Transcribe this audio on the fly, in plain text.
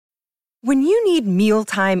When you need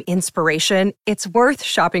mealtime inspiration, it's worth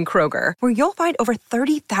shopping Kroger, where you'll find over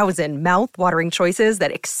 30,000 mouth-watering choices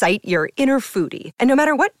that excite your inner foodie. And no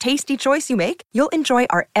matter what tasty choice you make, you'll enjoy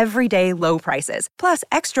our everyday low prices, plus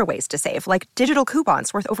extra ways to save, like digital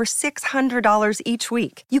coupons worth over $600 each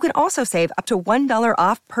week. You can also save up to $1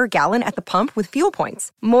 off per gallon at the pump with fuel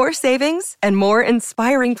points. More savings and more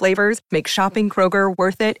inspiring flavors make shopping Kroger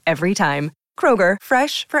worth it every time. Kroger,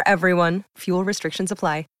 fresh for everyone. Fuel restrictions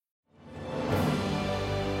apply.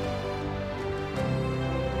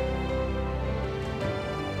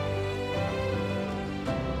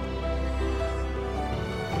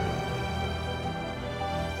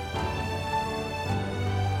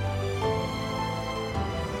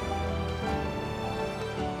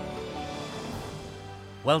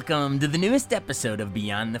 Welcome to the newest episode of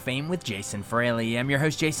Beyond the Fame with Jason Fraley. I'm your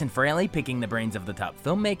host, Jason Fraley, picking the brains of the top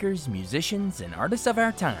filmmakers, musicians, and artists of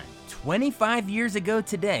our time. 25 years ago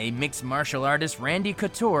today, mixed martial artist Randy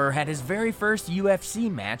Couture had his very first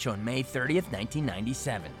UFC match on May 30th,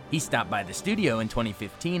 1997. He stopped by the studio in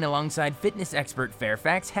 2015 alongside fitness expert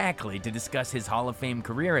Fairfax Hackley to discuss his Hall of Fame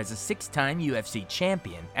career as a 6-time UFC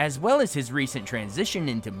champion, as well as his recent transition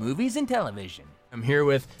into movies and television. I'm here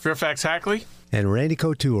with Fairfax Hackley and Randy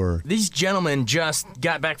Couture. These gentlemen just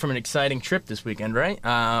got back from an exciting trip this weekend, right?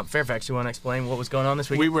 Fairfax, you want to explain what was going on this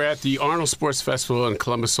week? We were at the Arnold Sports Festival in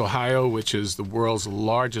Columbus, Ohio, which is the world's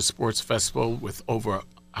largest sports festival with over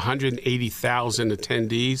 180,000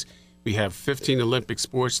 attendees. We have 15 Olympic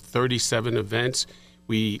sports, 37 events.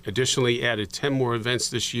 We additionally added 10 more events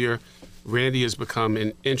this year. Randy has become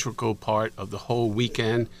an integral part of the whole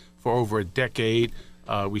weekend for over a decade.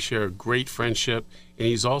 We share a great friendship, and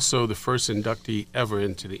he's also the first inductee ever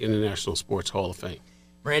into the International Sports Hall of Fame.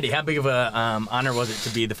 Randy, how big of a honor was it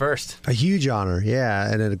to be the first? A huge honor,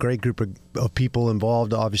 yeah, and a great group of people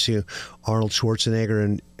involved. Obviously, Arnold Schwarzenegger,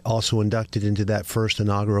 and also inducted into that first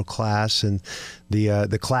inaugural class, and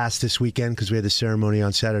the class this weekend, because we had the ceremony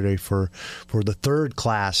on Saturday for the third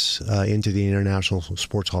class into the International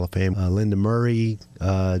Sports Hall of Fame. Linda Murray,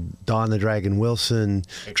 Don the Dragon Wilson,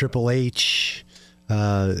 Triple H.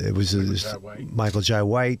 It was Michael Jai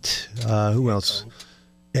White. Who else?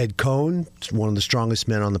 Ed Cohn, one of the strongest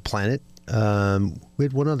men on the planet. We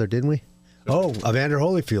had one other, didn't we? Oh, Evander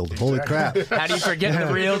Holyfield. Holy crap. How do you forget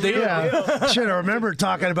the real deal? Yeah. Should have remembered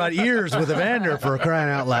talking about ears with Evander for crying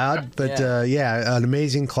out loud. But an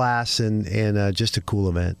amazing class and just a cool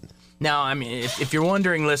event. Now, I mean, if you're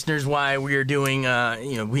wondering, listeners, why we're doing,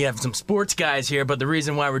 we have some sports guys here, but the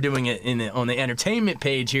reason why we're doing it on the entertainment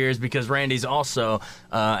page here is because Randy's also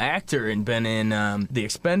actor and been in The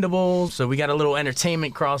Expendables, so we got a little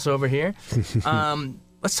entertainment crossover here.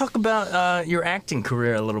 Let's talk about your acting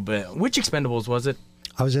career a little bit. Which Expendables was it?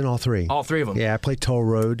 I was in all three. All three of them? Yeah, I played Toll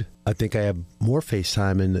Road. I think I have more face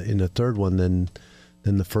time in the third one than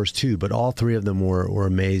the first two, but all three of them were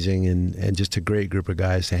amazing and just a great group of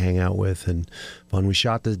guys to hang out with and fun. We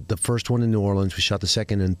shot the first one in New Orleans. We shot the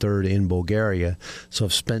second and third in Bulgaria. So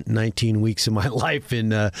I've spent 19 weeks of my life in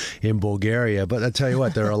Bulgaria. But I tell you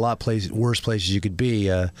what, there are a lot worse places you could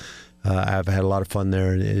be. I've had a lot of fun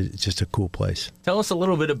there, and it's just a cool place. Tell us a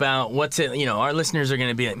little bit about what's it, our listeners are going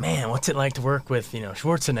to be like, man, what's it like to work with,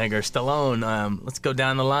 Schwarzenegger, Stallone? Let's go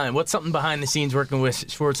down the line. What's something behind the scenes working with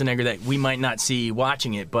Schwarzenegger that we might not see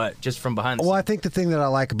watching it, but just from behind the scenes? Well, I think the thing that I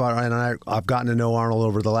like about it, and I've gotten to know Arnold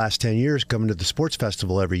over the last 10 years coming to the sports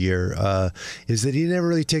festival every year, is that he never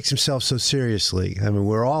really takes himself so seriously. I mean,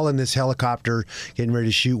 we're all in this helicopter getting ready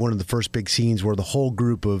to shoot one of the first big scenes where the whole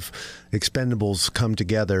group of Expendables come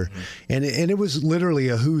together. Mm-hmm. And it was literally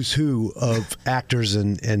a who's who of actors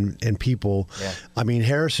and people. Yeah. I mean,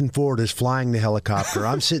 Harrison Ford is flying the helicopter.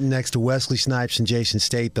 I'm sitting next to Wesley Snipes and Jason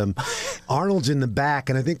Statham. Arnold's in the back,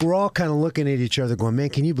 and I think we're all kind of looking at each other going,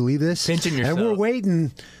 man, can you believe this? Pinching yourself. And we're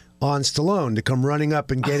waiting on Stallone to come running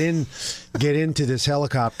up and get into this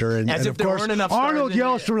helicopter. And, As and if of there course, weren't enough Arnold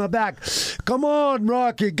yells from the back, come on,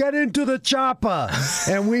 Rocky, get into the chopper.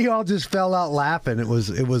 And we all just fell out laughing. It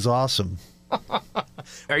was awesome.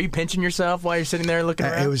 Are you pinching yourself while you're sitting there looking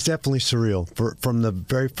around? It was definitely surreal. From the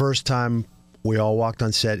very first time we all walked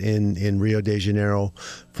on set in Rio de Janeiro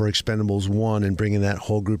for Expendables 1 and bringing that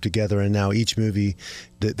whole group together, and now each movie,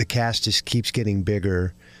 the cast just keeps getting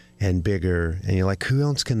bigger and bigger, and you're like, who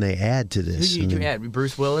else can they add to this? Who did you add?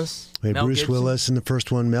 Bruce Willis? We had Bruce Willis in the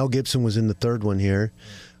first one. Mel Gibson was in the third one here.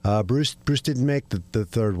 Bruce didn't make the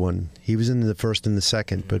third one. He was in the first and the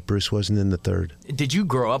second, but Bruce wasn't in the third. Did you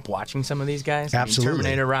grow up watching some of these guys? Absolutely.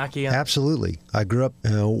 Terminator, Rocky? Absolutely. I grew up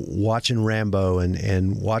watching Rambo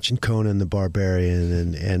and watching Conan the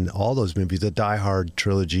Barbarian and all those movies, the Die Hard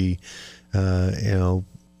trilogy,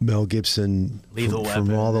 Mel Gibson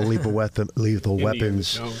from all the Lethal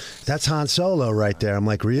Weapons. That's Han Solo right there. I'm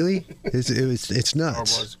like, really? It's nuts.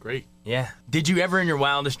 Star Wars, great. Yeah. Did you ever in your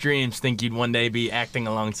wildest dreams think you'd one day be acting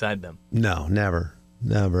alongside them? No, never.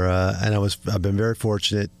 And I've been very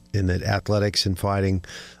fortunate in that athletics and fighting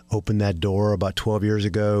opened that door about 12 years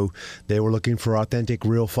ago. They were looking for authentic,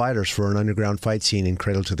 real fighters for an underground fight scene in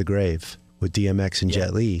Cradle to the Grave with DMX and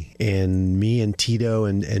Jet Li. And me and Tito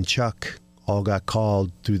and Chuck all got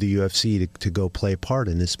called through the UFC to go play a part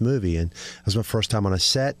in this movie. And it was my first time on a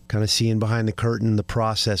set, kind of seeing behind the curtain the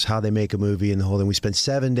process, how they make a movie and the whole thing. We spent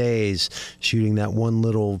 7 days shooting that one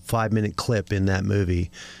little 5-minute clip in that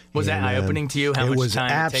movie. Was that eye-opening to you? How much time it takes? It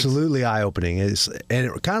was absolutely eye-opening. And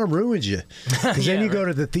it kind of ruins you. Because then you go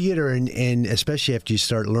to the theater, and especially after you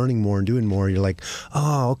start learning more and doing more, you're like,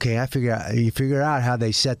 oh, okay, you figure out how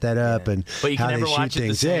they set that up and how they shoot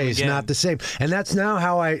things. It's not the same. And that's now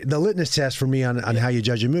the litmus test for me on how you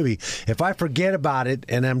judge a movie. If I forget about it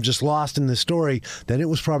and I'm just lost in the story, then it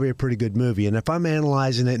was probably a pretty good movie. And if I'm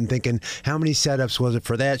analyzing it and thinking, how many setups was it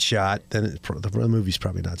for that shot, then the movie's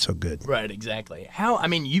probably not so good. Right, exactly.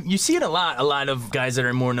 You see it a lot of guys that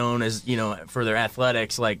are more known as, for their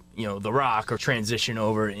athletics, like, The Rock, or transition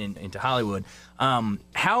over into Hollywood.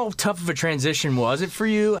 How tough of a transition was it for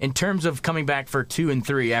you in terms of coming back for 2 and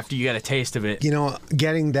 3 after you got a taste of it?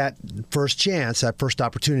 Getting that first chance, that first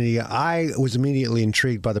opportunity, I was immediately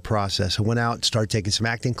intrigued by the process. I went out and started taking some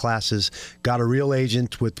acting classes, got a real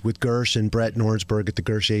agent with Gersh and Brett Nornsberg at the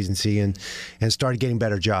Gersh Agency, and started getting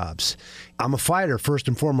better jobs. I'm a fighter first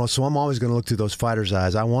and foremost, so I'm always going to look through those fighters'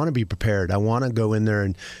 eyes. I want to be prepared. I want to go in there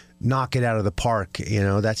and knock it out of the park.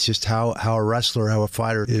 That's just how a wrestler, how a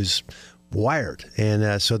fighter is wired.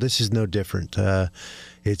 And so this is no different.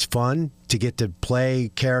 It's fun to get to play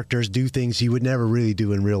characters, do things you would never really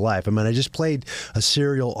do in real life. I just played a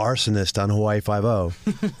serial arsonist on Hawaii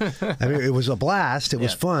Five-0. It was a blast. It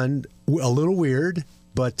was fun, a little weird,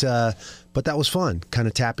 but that was fun, kind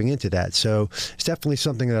of tapping into that. So it's definitely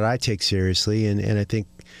something that I take seriously, and I think,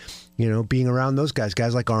 being around those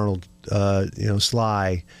guys like Arnold,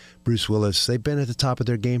 Sly, Bruce Willis, they've been at the top of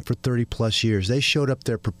their game for 30-plus years. They showed up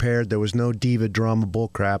there prepared. There was no diva drama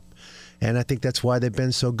bullcrap, and I think that's why they've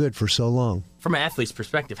been so good for so long. From an athlete's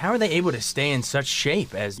perspective, how are they able to stay in such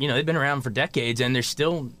shape? As they've been around for decades and they're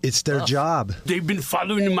still. It's their job. They've been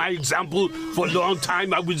following my example for a long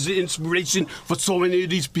time. I was the inspiration for so many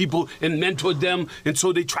of these people and mentored them, and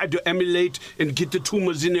so they tried to emulate and get the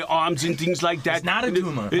tumors in their arms and things like that. It's not a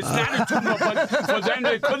tumor. It's not a tumor, but for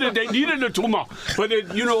them they needed a tumor. But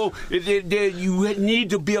you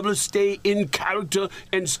need to be able to stay in character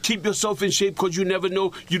and keep yourself in shape, because you never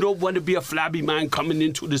know. You don't want to be a flabby man coming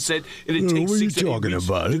into the set, and it takes 6 to 8 weeks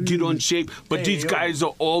to get on shape. But these guys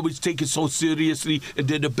are always taken so seriously, and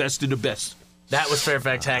they're the best of the best. That was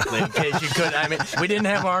Fairfax Hackley, in case you could. We didn't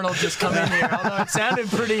have Arnold just come in here, although it sounded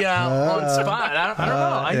pretty on spot. I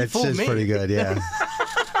don't know. It's just pretty good, yeah.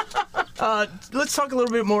 Let's talk a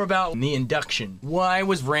little bit more about the induction. Why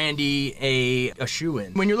was Randy a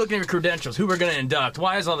shoo-in? When you're looking at your credentials, who we're going to induct,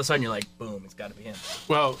 why is all of a sudden you're like, boom, it's got to be him?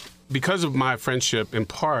 Well, because of my friendship in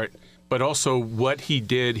part, but also what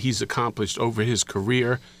he's accomplished over his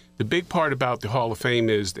career. The big part about the Hall of Fame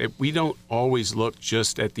is that we don't always look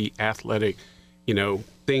just at the athletic,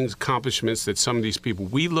 accomplishments that some of these people.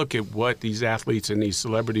 We look at what these athletes and these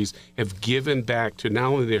celebrities have given back to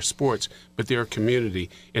not only their sports, but their community.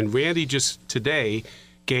 And Randy just today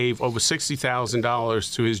gave over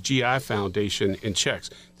 $60,000 to his GI Foundation in checks.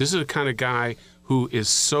 This is the kind of guy who is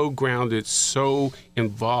so grounded, so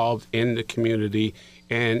involved in the community.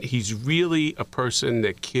 And he's really a person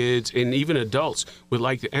that kids and even adults would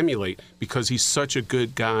like to emulate, because he's such a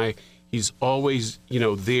good guy. He's always,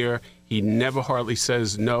 there. He never hardly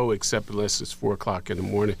says no, except unless it's 4 o'clock in the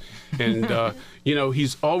morning. And,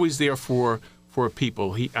 he's always there for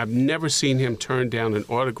people. I've never seen him turn down an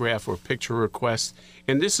autograph or picture request.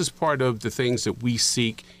 And this is part of the things that we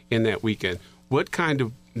seek in that weekend. What kind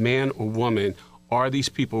of man or woman are these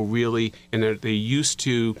people really? And are they used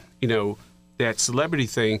to, that celebrity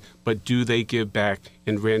thing, but do they give back?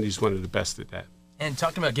 And Randy's one of the best at that. And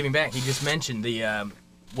talking about giving back, you just mentioned the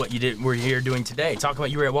what you did. We're here doing today. Talking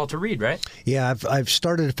about, you were at Walter Reed, right? Yeah, I've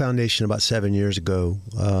started a foundation about 7 years ago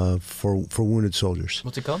for wounded soldiers.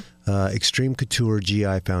 What's it called? Extreme Couture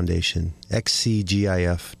GI Foundation,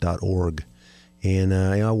 xcgif.org. And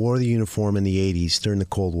I wore the uniform in the 80s during the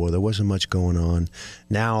Cold War. There wasn't much going on.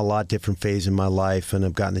 Now a lot different phase in my life, and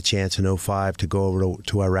I've gotten the chance in 2005 to go over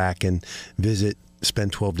to Iraq and visit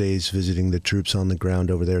spent 12 days visiting the troops on the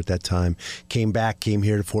ground over there at that time. Came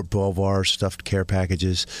here to Fort Belvoir, stuffed care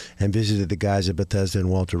packages, and visited the guys at Bethesda and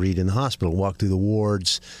Walter Reed in the hospital. Walked through the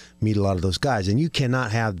wards, meet a lot of those guys. And you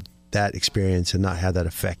cannot have that experience and not have that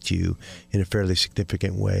affect you in a fairly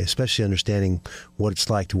significant way, especially understanding what it's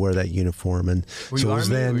like to wear that uniform. And so it was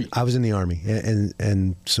then I was in the Army,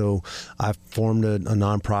 and so I formed a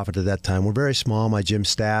nonprofit at that time. We're very small. My gym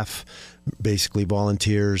staff basically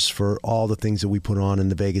volunteers for all the things that we put on in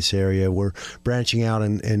the Vegas area. We're branching out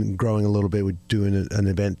and growing a little bit. We're doing an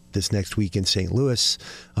event this next week in St. Louis,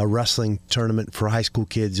 a wrestling tournament for high school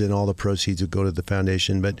kids, and all the proceeds would go to the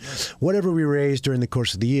foundation. But whatever we raise during the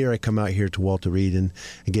course of the year, I come out here to Walter Reed and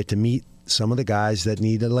get to meet some of the guys that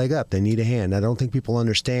need a leg up. They need a hand. I don't think people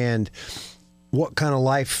understand what kind of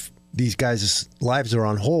life these guys' lives are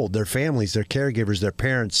on hold. Their families, their caregivers, their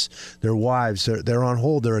parents, their wives, they're on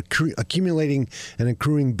hold. They're accumulating and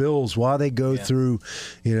accruing bills while they go through,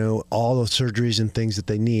 all the surgeries and things that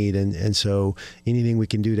they need. And so anything we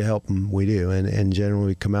can do to help them, we do. And generally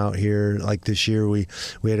we come out here, like this year, we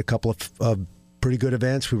had a couple of pretty good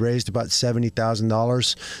events. We raised about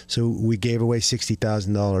 $70,000. So we gave away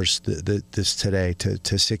 $60,000 this today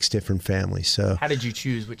to 6 different families. So how did you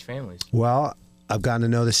choose which families? Well, I've gotten to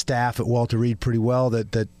know the staff at Walter Reed pretty well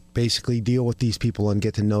that basically deal with these people and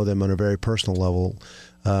get to know them on a very personal level,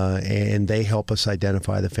 and they help us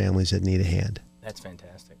identify the families that need a hand. That's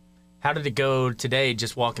fantastic. How did it go today,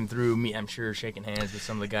 just walking through, I'm sure shaking hands with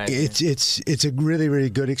some of the guys? It's a really, really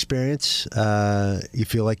good experience. You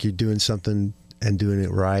feel like you're doing something and doing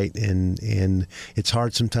it right, and it's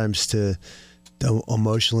hard sometimes to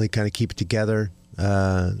emotionally kind of keep it together.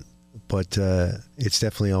 But it's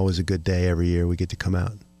definitely always a good day every year we get to come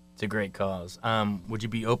out. It's a great cause. Would you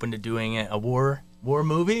be open to doing a war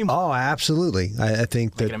movie? Oh, absolutely. I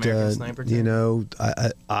think like that, an American Sniper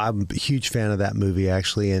I'm a huge fan of that movie,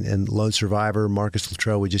 actually. And Lone Survivor, Marcus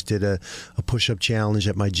Luttrell, we just did a push-up challenge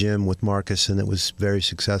at my gym with Marcus, and it was very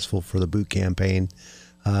successful for the boot campaign.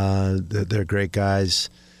 They're great guys.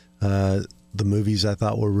 The movies I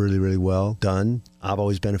thought were really, really well done. I've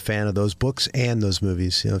always been a fan of those books and those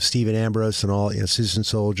movies. Stephen Ambrose and all, Citizen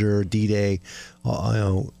Soldier, D-Day,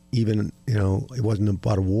 even, it wasn't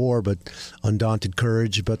about a war, but Undaunted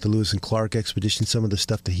Courage, about the Lewis and Clark expedition, some of the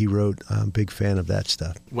stuff that he wrote. I'm a big fan of that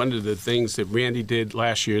stuff. One of the things that Randy did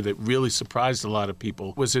last year that really surprised a lot of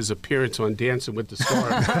people was his appearance on Dancing with the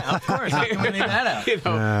Stars. Of course, I'm pointing that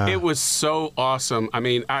out. It was so awesome. I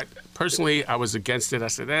mean, personally, I was against it. I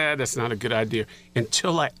said, that's not a good idea,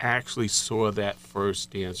 until I actually saw that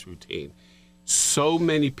first dance routine. So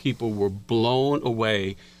many people were blown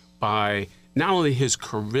away by not only his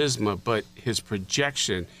charisma, but his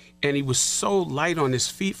projection. And he was so light on his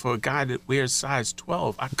feet for a guy that wears size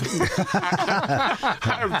 12. I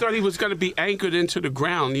thought he was going to be anchored into the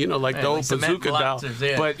ground, like the old bazooka doll.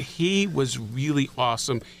 Yeah. But he was really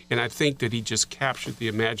awesome. And I think that he just captured the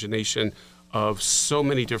imagination of so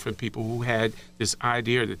many different people who had this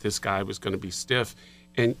idea that this guy was going to be stiff.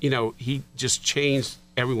 And, he just changed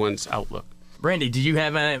everyone's outlook. Randy, do you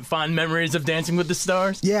have fond memories of Dancing with the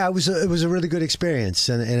Stars? Yeah, it was a really good experience,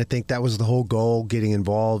 and I think that was the whole goal, getting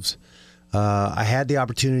involved. I had the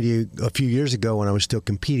opportunity a few years ago when I was still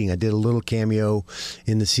competing. I did a little cameo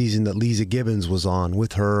in the season that Lisa Gibbons was on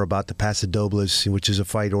with her about the Paso Dobles, which is a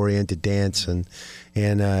fight-oriented dance, and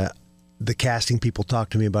the casting people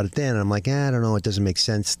talked to me about it then, and I'm like, I don't know, it doesn't make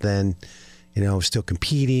sense then. I was still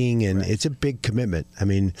competing, and It's a big commitment. I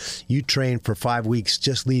mean, you train for 5 weeks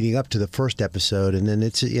just leading up to the first episode, and then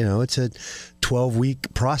it's a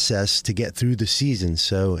 12-week process to get through the season.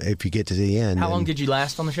 So if you get to the end, how long did you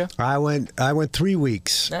last on the show? I went 3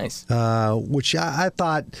 weeks. Nice. Which I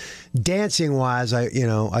thought, dancing wise,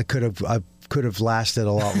 I could have lasted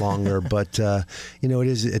a lot longer, but it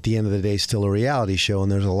is at the end of the day still a reality show,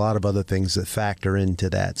 and there's a lot of other things that factor into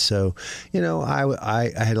that. So,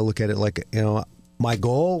 I had to look at it like, my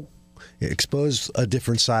goal, expose a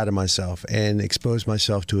different side of myself and expose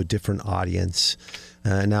myself to a different audience.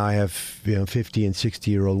 Now I have 50 and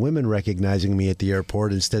 60-year-old women recognizing me at the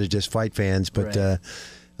airport instead of just fight fans, but. Right.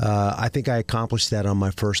 I think I accomplished that on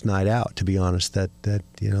my first night out, to be honest. That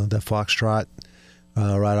foxtrot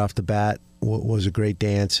right off the bat was a great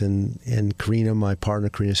dance, and Karina, my partner,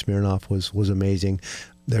 Karina Smirnoff, was amazing.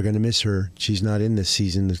 They're going to miss her. She's not in this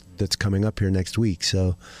season that's coming up here next week,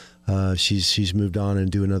 so she's moved on and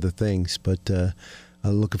doing other things. But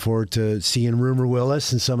looking forward to seeing Rumor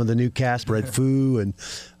Willis and some of the new cast, Red Foo, and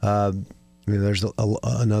there's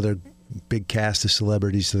another big cast of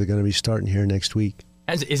celebrities that are going to be starting here next week.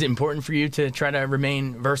 Is it important for you to try to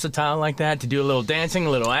remain versatile like that? To do a little dancing, a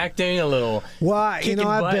little acting, a little? Well, I've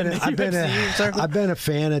been a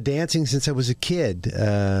fan of dancing since I was a kid.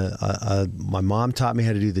 My mom taught me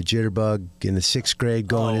how to do the jitterbug in the 6th grade,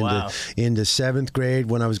 going into 7th grade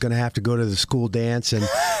when I was going to have to go to the school dance, and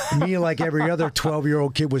me, like every other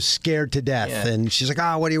 12-year-old kid, was scared to death. Yeah. And she's like,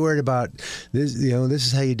 what are you worried about? This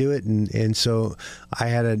is how you do it. And so I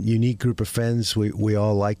had a unique group of friends. We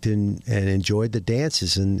all liked and enjoyed the dances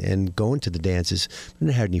and going to the dances. I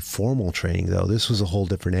didn't have any formal training, though. This was a whole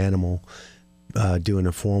different animal. Doing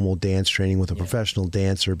a formal dance training with a professional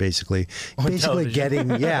dancer, basically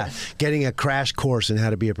getting a crash course in how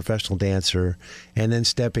to be a professional dancer, and then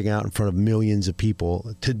stepping out in front of millions of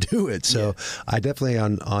people to do it. So I definitely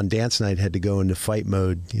on dance night had to go into fight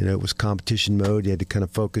mode. It was competition mode. You had to kind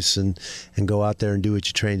of focus and go out there and do what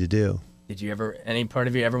you trained to do. Did any part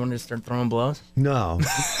of you ever want to start throwing blows? No.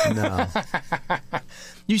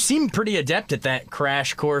 You seem pretty adept at that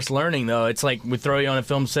crash course learning, though. It's like we throw you on a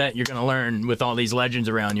film set, you're going to learn with all these legends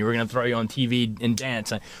around you. We're going to throw you on TV and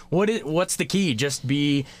dance. What's the key? Just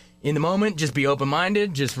be in the moment, just be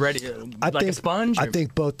open-minded, just ready a sponge? I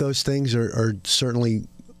think both those things are certainly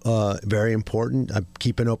very important.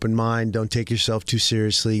 Keep an open mind. Don't take yourself too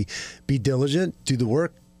seriously. Be diligent. Do the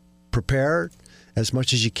work. Prepare as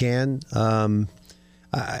much as you can.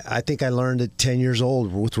 I think I learned at 10 years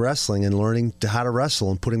old with wrestling and learning how to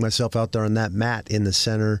wrestle and putting myself out there on that mat in the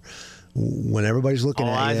center when everybody's looking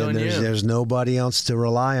at you and there's nobody else to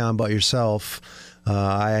rely on but yourself.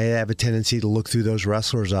 I have a tendency to look through those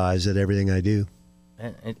wrestlers' eyes at everything I do.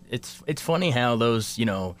 It's funny how those,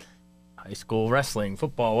 high school wrestling,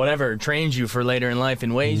 football, whatever, trains you for later in life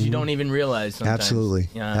in ways you don't even realize sometimes. Absolutely.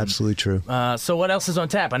 Absolutely true. So what else is on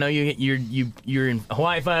tap? I know you're in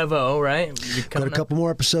Hawaii Five-0, right? Got a couple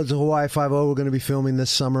more episodes of Hawaii Five-0 we're going to be filming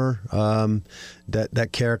this summer. That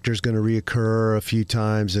character is going to reoccur a few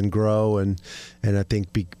times and grow and I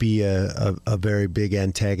think be a very big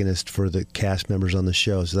antagonist for the cast members on the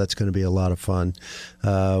show. So that's going to be a lot of fun.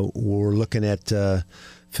 We're looking at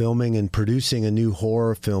filming and producing a new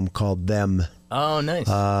horror film called Them. Oh, nice.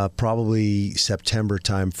 Probably September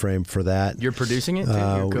time frame for that. You're producing it?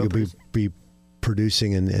 We'll be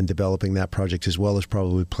producing and developing that project, as well as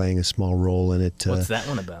probably playing a small role in it. What's that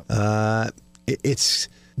one about? It's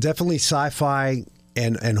definitely sci-fi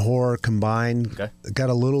and horror combined. Okay. Got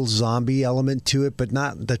a little zombie element to it, but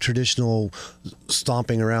not the traditional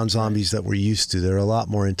stomping around zombies that we're used to. They're a lot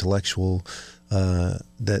more intellectual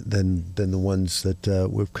than the ones that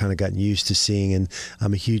we've kind of gotten used to seeing. And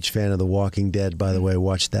I'm a huge fan of The Walking Dead, by the way. I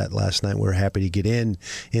watched that last night. We were happy to get in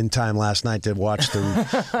time last night to watch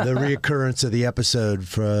the reoccurrence of the episode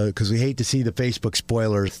because we hate to see the Facebook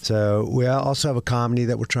spoilers. So we also have a comedy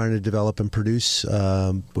that we're trying to develop and produce.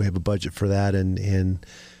 We have a budget for that, and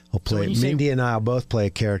I'll play. Mindy and I will both play a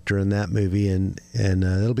character in that movie, and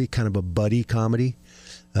it'll be kind of a buddy comedy.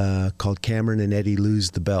 Called Cameron and Eddie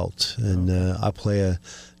Lose the Belt, and I play a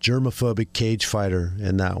germophobic cage fighter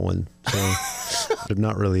in that one. So I'm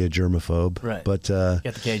not really a germaphobe, right? But got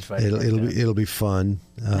the cage fighter. It'll be fun.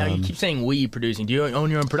 Now you keep saying we producing. Do you own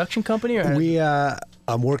your own production company, or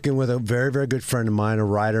I'm working with a very, very good friend of mine, a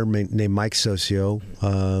writer named Mike Socio,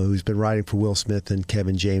 who's been writing for Will Smith and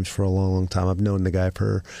Kevin James for a long, long time. I've known the guy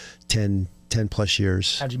for 10 plus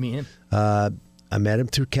years. How'd you meet him? I met him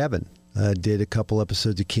through Kevin. Did a couple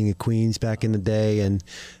episodes of King of Queens back in the day, and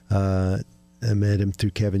I met him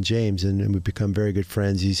through Kevin James, and we've become very good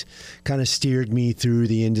friends. He's kind of steered me through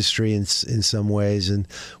the industry in some ways, and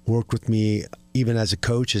worked with me even as a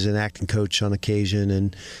coach, as an acting coach on occasion,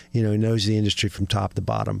 and he knows the industry from top to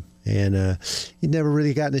bottom. And he'd never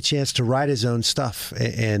really gotten a chance to write his own stuff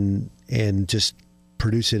and just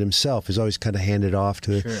produce it himself. He's always kind of handed off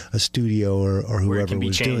to a studio or whoever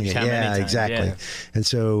was doing it. Yeah, exactly. Yeah. And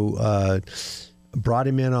so brought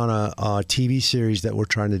him in on a TV series that we're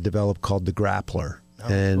trying to develop called The Grappler.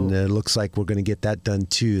 And it looks like we're going to get that done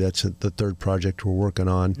too. That's the third project we're working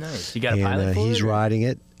on. Nice. You got a pilot for it? He's writing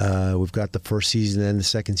it. We've got the first season and the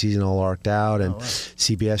second season all arced out, and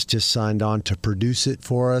CBS just signed on to produce it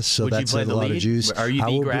for us. So that's a lot of juice. Are you the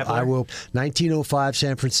Grappler? I will. 1905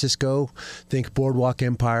 San Francisco. Think Boardwalk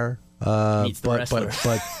Empire, but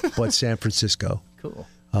San Francisco. Cool.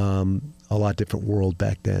 A lot different world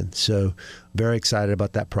back then. So very excited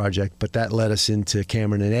about that project. But that led us into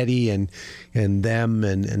Cameron and Eddie and them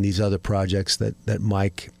and these other projects that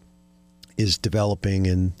Mike is developing.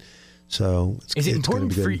 And so is it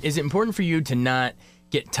important for you to not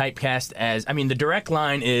get typecast as, I mean, the direct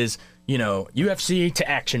line is, you know, UFC to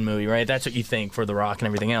action movie, right? That's what you think for The Rock and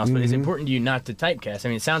everything else. But it's important to you not to typecast. I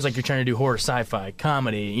mean, it sounds like you're trying to do horror, sci-fi,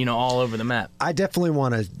 comedy, you know, all over the map. I definitely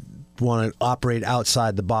want to operate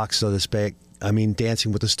outside the box, so to speak. I mean,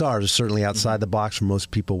 Dancing with the Stars is certainly outside the box for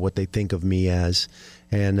most people, what they think of me as.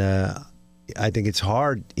 And I think it's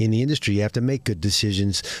hard in the industry. You have to make good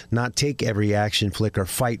decisions, not take every action flick or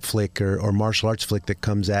fight flick or martial arts flick that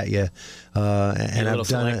comes at you. And I've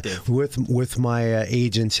done it with my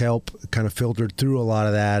agent's help, kind of filtered through a lot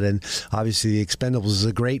of that. And obviously, The Expendables is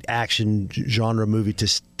a great action genre movie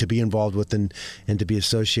to be involved with and to be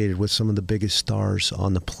associated with some of the biggest stars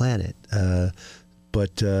on the planet.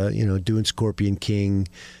 But you know, doing Scorpion King.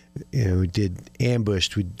 You know, we did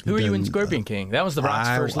Ambushed. Who were you in Scorpion King? That was The Rock's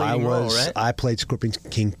first leading role, right? I played Scorpion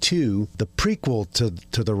King 2, the prequel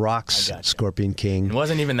to The Rock's Scorpion King. It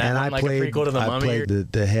wasn't even that one, like a prequel to The Mummy? I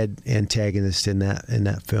played the head antagonist in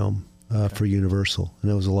that film for Universal,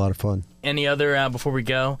 and it was a lot of fun. Any other, before we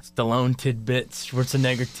go, Stallone tidbits,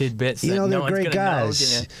 Schwarzenegger tidbits? You know, they're great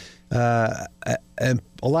guys. And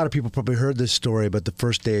a lot of people probably heard this story, but the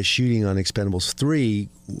first day of shooting on Expendables 3,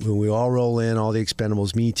 when we all roll in, all the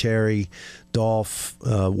Expendables, me, Terry, Dolph,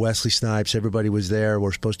 Wesley Snipes, everybody was there.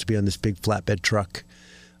 We're supposed to be on this big flatbed truck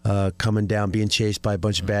coming down, being chased by a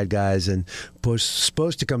bunch of bad guys, and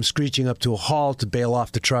supposed to come screeching up to a halt to bail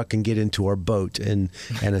off the truck and get into our boat and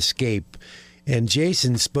escape. And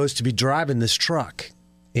Jason's supposed to be driving this truck.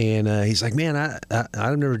 And he's like, man,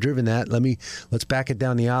 I've never driven that. Let's back it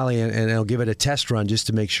down the alley and I'll give it a test run just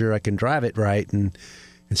to make sure I can drive it right. And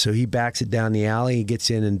so he backs it down the alley. He gets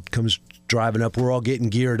in and comes driving up. We're all getting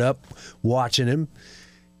geared up, watching him.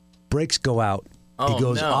 Brakes go out. He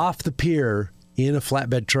goes off the pier in a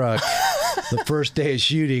flatbed truck. The first day of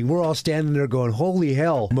shooting, we're all standing there going, holy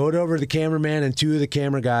hell. Mowed over the cameraman and two of the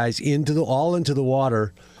camera guys into the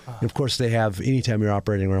water. And of course, they have, anytime you're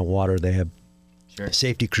operating around water, they have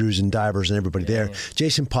safety crews and divers and everybody there. Yeah.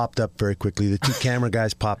 Jason popped up very quickly. The two camera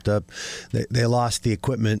guys popped up. They lost the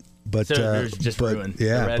equipment, but ruined.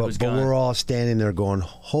 Yeah, but we're all standing there going,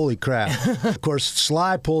 "Holy crap!" Of course,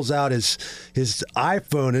 Sly pulls out his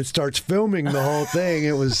iPhone and starts filming the whole thing.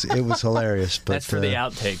 It was hilarious. But that's for the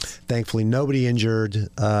outtakes. Thankfully, nobody injured. You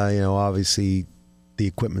know, obviously, the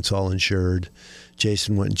equipment's all insured.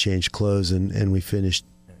 Jason went and changed clothes, and we finished,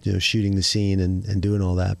 you know, shooting the scene and doing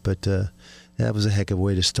all that. But that was a heck of a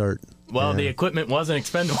way to start. Well, the equipment wasn't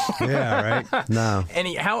expendable. Yeah, right. No.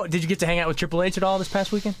 How did you get to hang out with Triple H at all this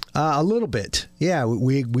past weekend? A little bit. Yeah,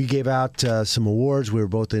 we gave out some awards. We were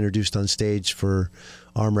both introduced on stage for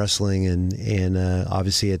arm wrestling, and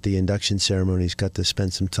obviously at the induction ceremonies, got to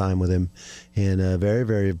spend some time with him. And a very,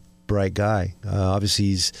 very bright guy.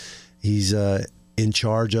 Obviously, he's in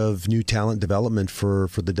charge of new talent development for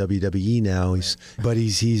the WWE now.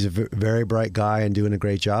 He's a very bright guy and doing a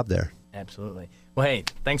great job there. Absolutely. Well, hey,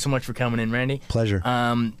 thanks so much for coming in, Randy. Pleasure.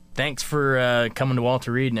 Thanks for coming to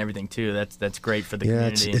Walter Reed and everything too. That's great for the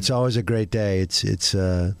community. It's always a great day. It's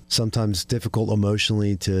sometimes difficult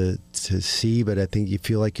emotionally to see, but I think you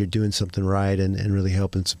feel like you're doing something right and really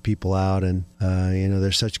helping some people out. And you know,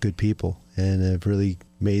 they're such good people and have really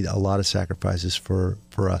made a lot of sacrifices for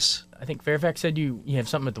us. I think Fairfax said you have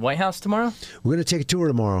something at the White House tomorrow? We're going to take a tour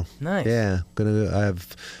tomorrow. Nice. Yeah. I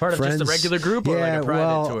have part friends. Of just a regular group or like a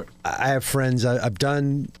private tour? I have friends. I've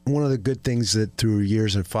done one of the good things that through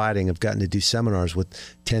years of fighting, I've gotten to do seminars with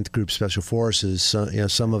 10th Group Special Forces,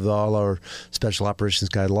 some of all our Special Operations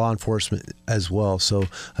guys, law enforcement as well. So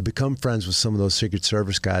I've become friends with some of those Secret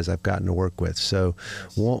Service guys I've gotten to work with. So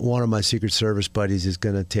one of my Secret Service buddies is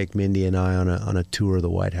going to take Mindy and I on a tour of the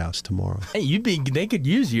White House tomorrow. Hey, they could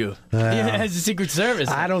use you. As a Secret Service.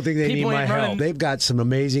 I don't think they need my help. They've got some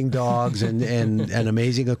amazing dogs and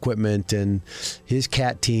amazing equipment, and his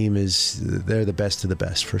cat team they're the best of the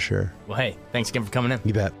best for sure. Well, hey, thanks again for coming in.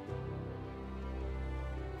 You bet.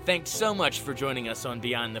 Thanks so much for joining us on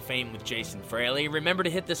Beyond the Fame with Jason Fraley. Remember to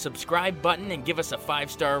hit the subscribe button and give us a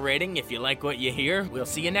 5-star rating if you like what you hear. We'll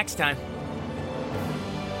see you next time.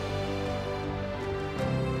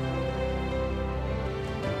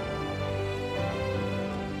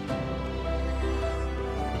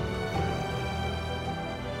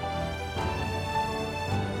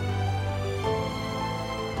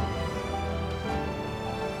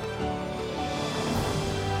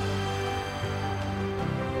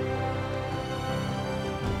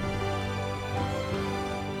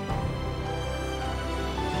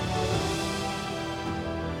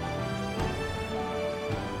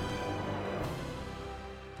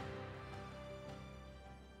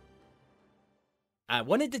 I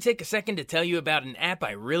wanted to take a second to tell you about an app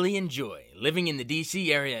I really enjoy. Living in the DC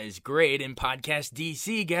area is great, and Podcast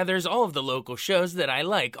DC gathers all of the local shows that I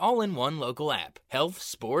like all in one local app. Health,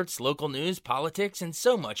 sports, local news, politics, and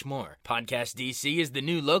so much more. Podcast DC is the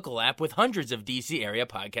new local app with hundreds of DC area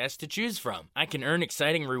podcasts to choose from. I can earn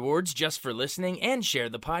exciting rewards just for listening and share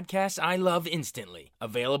the podcasts I love instantly.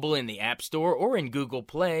 Available in the App Store or in Google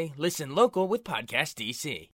Play, listen local with Podcast DC.